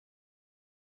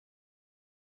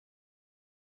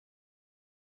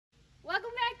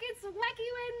Welcome back, it's Wacky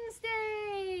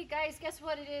Wednesday! Guys, guess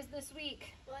what it is this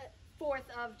week? What? 4th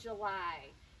of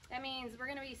July. That means we're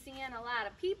going to be seeing a lot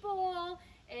of people,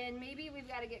 and maybe we've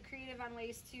got to get creative on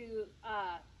ways to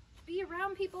be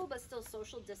around people but still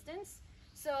social distance.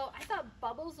 So I thought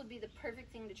bubbles would be the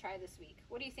perfect thing to try this week.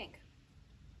 What do you think?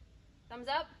 Thumbs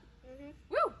up? Mm-hmm.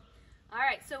 Woo!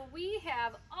 Alright, so we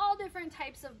have all different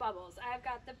types of bubbles. I've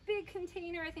got the big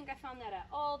container, I think I found that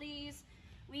at Aldi's.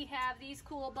 We have these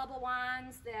cool bubble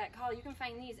wands that, you can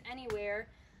find these anywhere.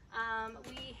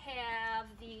 We have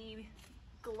the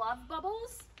glove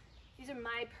bubbles. These are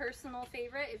my personal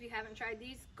favorite. If you haven't tried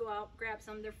these, go out, grab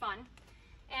some, they're fun.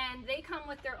 And they come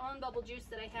with their own bubble juice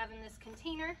that I have in this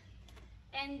container.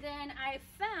 And then I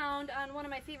found on one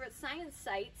of my favorite science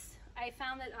sites, I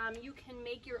found that you can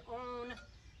make your own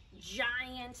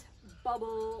giant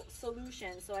bubble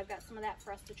solution. So I've got some of that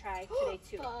for us to try today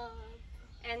too.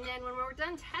 And then when we're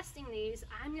done testing these,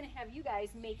 I'm going to have you guys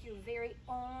make your very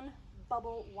own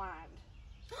bubble wand.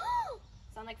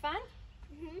 Sound like fun?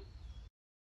 Mm-hmm.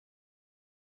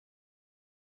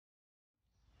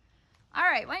 All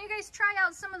right, why don't you guys try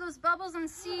out some of those bubbles and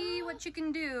see what you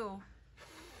can do.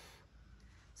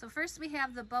 So first we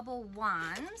have the bubble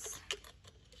wands.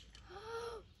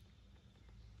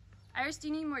 Iris, do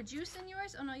you need more juice in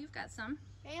yours? Oh no, you've got some.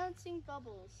 Bouncing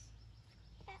bubbles.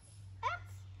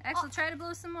 Axel, try to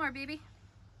blow some more, baby.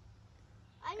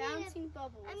 Bouncing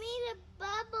bubbles. I need a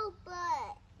bubble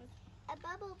butt. A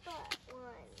bubble butt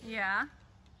one. Yeah.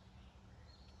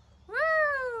 Woo!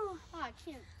 Oh, I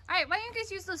can't. All right, why don't you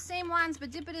guys use those same wands, but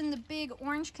dip it in the big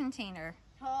orange container.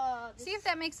 See if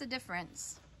that makes a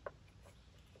difference.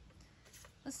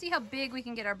 Let's see how big we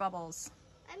can get our bubbles.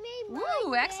 I made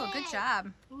Woo, mine Axel, good big.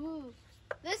 job. Ooh.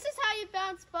 This is how you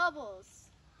bounce bubbles.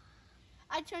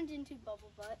 I turned into bubble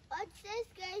butt. Watch this,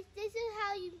 guys. This is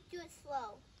how you do it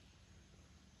slow.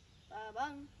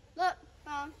 Ba-bum. Look,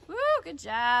 Woo, good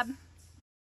job.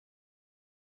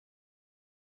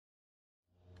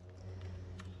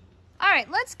 All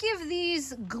right, let's give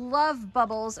these glove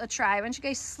bubbles a try. Why don't you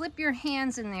guys slip your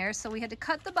hands in there? So we had to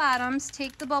cut the bottoms,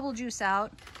 take the bubble juice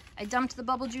out. I dumped the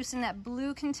bubble juice in that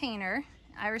blue container.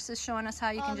 Iris is showing us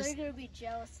how you can just they're gonna be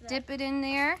jealous of that. dip it in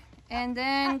there and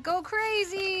then go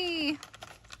crazy.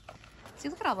 See,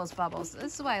 look at all those bubbles.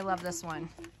 This is why I love this one.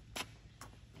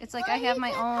 It's like I have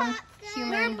my own We're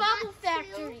human bubble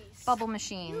factories. bubble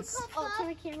machines. Oh, turn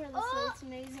the camera this way. It's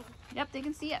amazing. Yep, they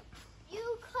can see it.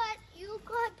 You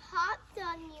cut popped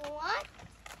on you want?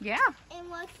 Yeah. And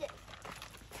what's it?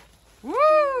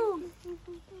 Woo!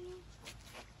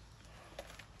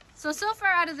 So far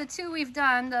out of the two we've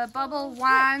done, the bubble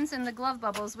wands and the glove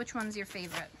bubbles, which one's your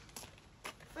favorite?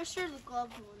 For sure the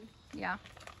glove one. Yeah.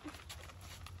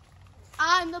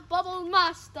 I'm the bubble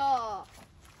master.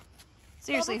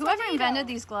 Seriously, Bubble whoever tornado. invented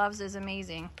these gloves is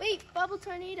amazing. Wait, bubble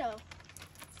tornado.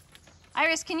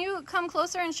 Iris, can you come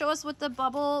closer and show us what the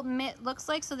bubble mitt looks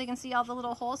like so they can see all the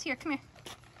little holes? Here, come here.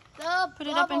 Put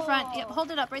it up in front. Yep,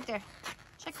 hold it up right there.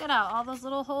 Check that out. All those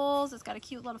little holes. It's got a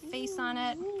cute little face on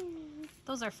it.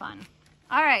 Those are fun.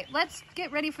 All right, let's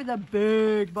get ready for the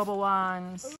big bubble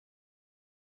wands.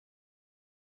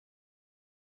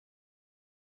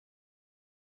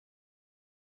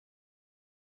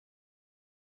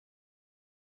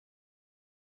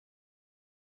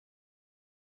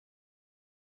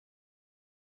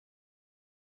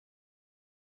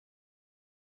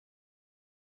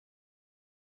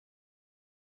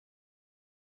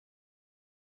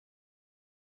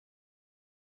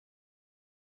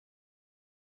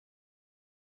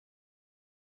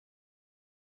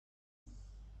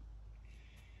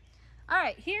 All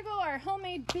right, here go our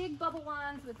homemade big bubble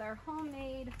wands with our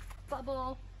homemade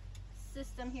bubble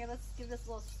system here. Let's give this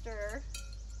a little stir.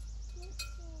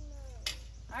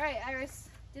 All right, Iris,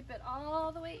 dip it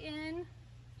all the way in.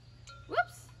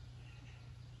 Whoops.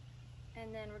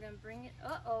 And then we're gonna bring it,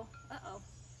 uh-oh.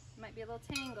 Might be a little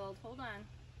tangled, hold on.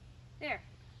 There,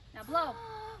 now blow.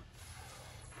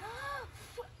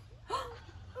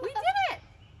 We did it!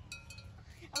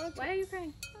 Why are you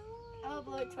crying? I'll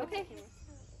blow it towards Okay. the camera.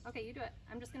 Okay, you do it.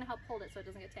 I'm just gonna help hold it so it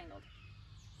doesn't get tangled.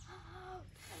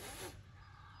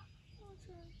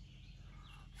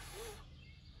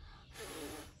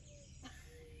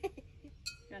 You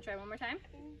wanna try one more time?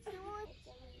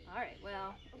 All right,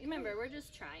 well, remember, we're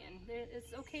just trying.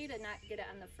 It's okay to not get it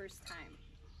on the first time.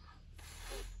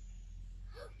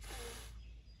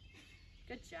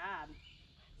 Good job.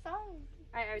 Sorry. All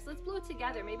right, Iris, let's blow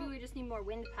together. Maybe we just need more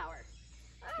wind power.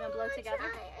 You wanna blow together?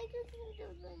 I just want to do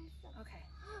this. Okay.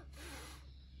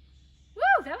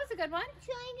 Woo, that was a good one.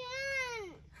 Try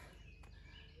again.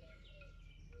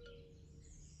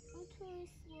 I'm too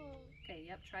slow. Okay,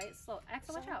 yep, try it slow.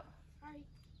 Axel, watch out. Sorry.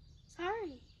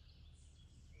 Sorry.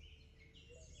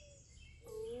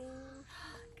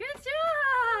 Good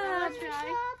job! I'll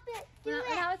try.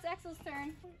 Now it's Axel's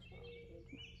turn.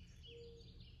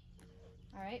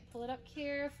 All right, pull it up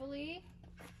carefully.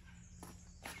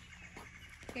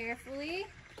 Carefully.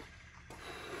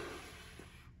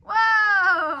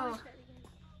 Whoa!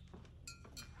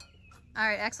 All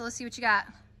right, Axel, let's see what you got.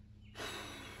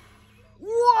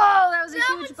 Whoa, that was a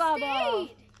huge bubble.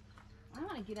 Stayed. I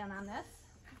want to get in on this.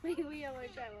 We want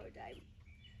to try one more time.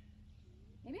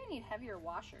 Maybe I need heavier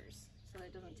washers so that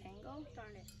it doesn't tangle. Darn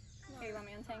it. Okay, you want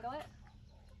me to untangle it?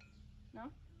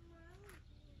 No?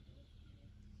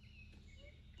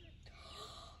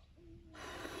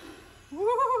 Woo!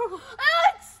 Oh,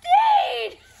 it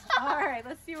stayed! All right,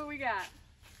 let's see what we got.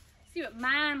 See what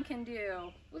Mom can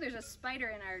do. Oh, there's a spider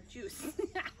in our juice.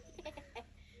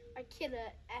 Our kid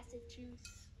acid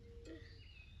juice.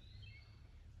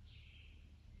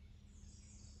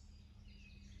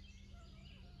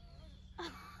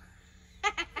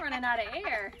 Running out of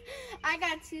air. I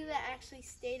got two that actually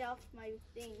stayed off my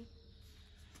thing.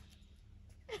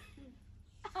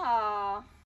 Aww.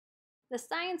 The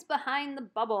science behind the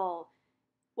bubble.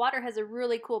 Water has a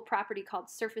really cool property called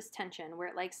surface tension, where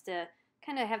it likes to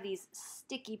kind of have these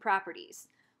sticky properties.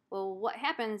 Well, what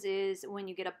happens is when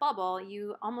you get a bubble,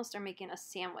 you almost are making a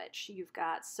sandwich. You've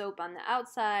got soap on the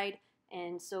outside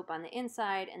and soap on the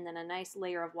inside, and then a nice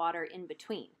layer of water in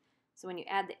between. So when you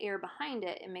add the air behind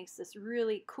it, it makes this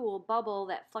really cool bubble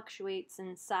that fluctuates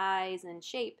in size and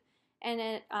shape, and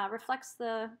it reflects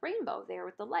the rainbow there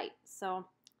with the light. So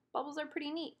bubbles are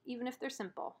pretty neat, even if they're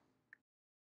simple.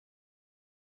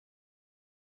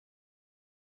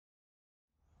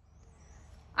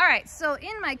 All right, so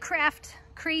in my craft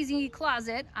crazy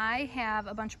closet, I have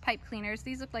a bunch of pipe cleaners.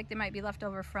 These look like they might be left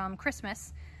over from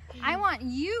Christmas. I want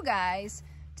you guys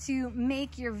to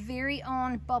make your very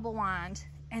own bubble wand,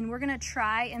 and we're gonna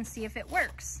try and see if it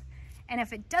works. And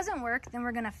if it doesn't work, then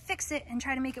we're gonna fix it and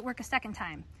try to make it work a second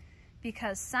time,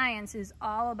 because science is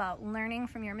all about learning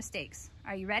from your mistakes.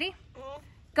 Are you ready?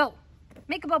 Go,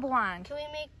 make a bubble wand. Can we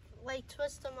make, like,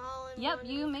 twist them all in Yep,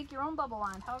 one? you make your own bubble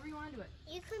wand, however you wanna do it.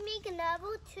 You can make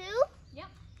another too? Yep.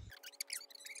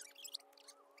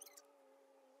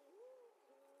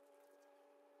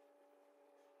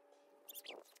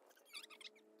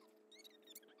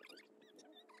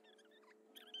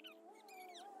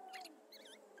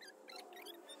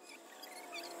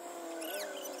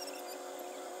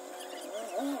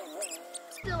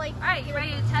 Still, like, All right, you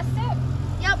ready to test it?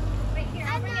 yep. Wait, here,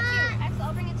 I'll bring it to you. Axel,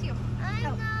 I'll bring it to you. I'm Go.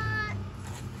 not.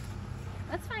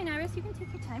 That's fine, Iris. You can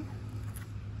take your time.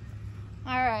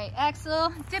 All right,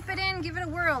 Axel, dip it in, give it a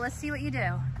whirl. Let's see what you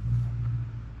do.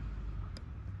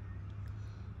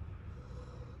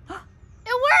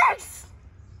 It works!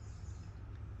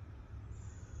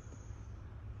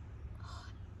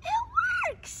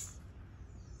 It works!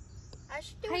 I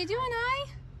should do How you doing, I?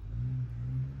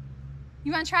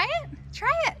 You want to try it?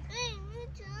 Try it. Hey, we're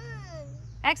done.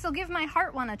 Axel, give my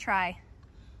heart one a try.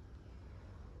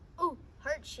 Ooh,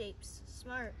 heart shapes.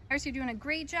 Smart. Iris, you're doing a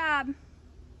great job.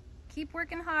 Keep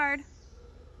working hard.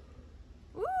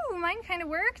 Ooh, mine kind of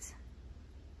worked.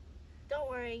 Don't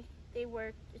worry, they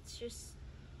work. It's just...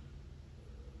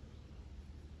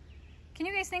 Can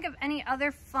you guys think of any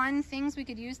other fun things we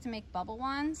could use to make bubble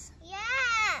wands? Yeah.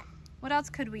 What else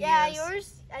could we use?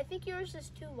 yours, I think yours is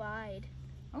too wide.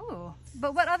 Ooh,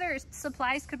 but what other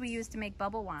supplies could we use to make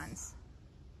bubble wands?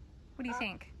 What do you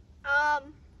think?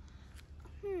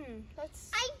 That's...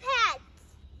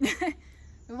 iPads.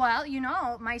 Well, you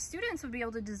know, my students would be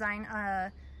able to design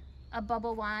a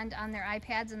bubble wand on their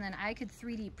iPads, and then I could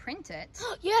 3D print it.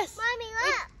 Yes! Mommy,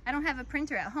 look. I don't have a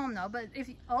printer at home though, but if,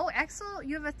 oh, Axel,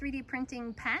 you have a 3D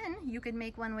printing pen. You could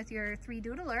make one with your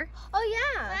 3Doodler.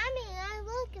 Oh, yeah! Mommy,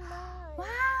 look at mine.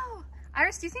 Wow.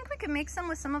 Iris, do you think we could make some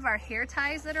with some of our hair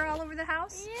ties that are all over the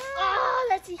house? Yeah. Oh,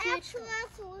 that's a huge Actually,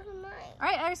 look at mine. All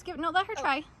right, Iris, no, let her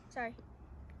try. Sorry.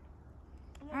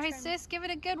 All right, sis, give it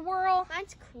a good whirl.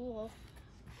 Mine's cool.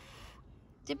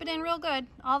 Dip it in real good,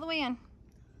 all the way in.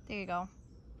 There you go.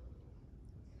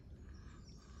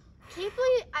 Can you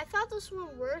believe, I thought this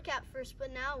wouldn't work at first,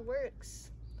 but now it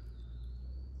works.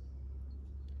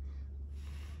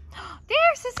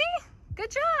 There, sissy.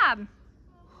 Good job.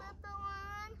 Papa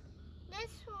one.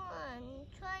 This one.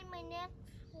 Try my next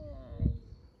one.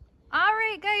 All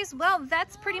right, guys. Well,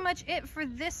 that's pretty much it for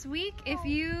this week. If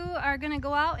you are going to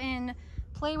go out and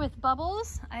play with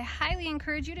bubbles, I highly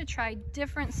encourage you to try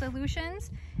different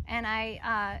solutions, and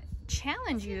I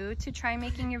challenge you to try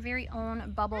making your very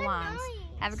own bubble wands.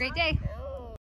 Have a great day.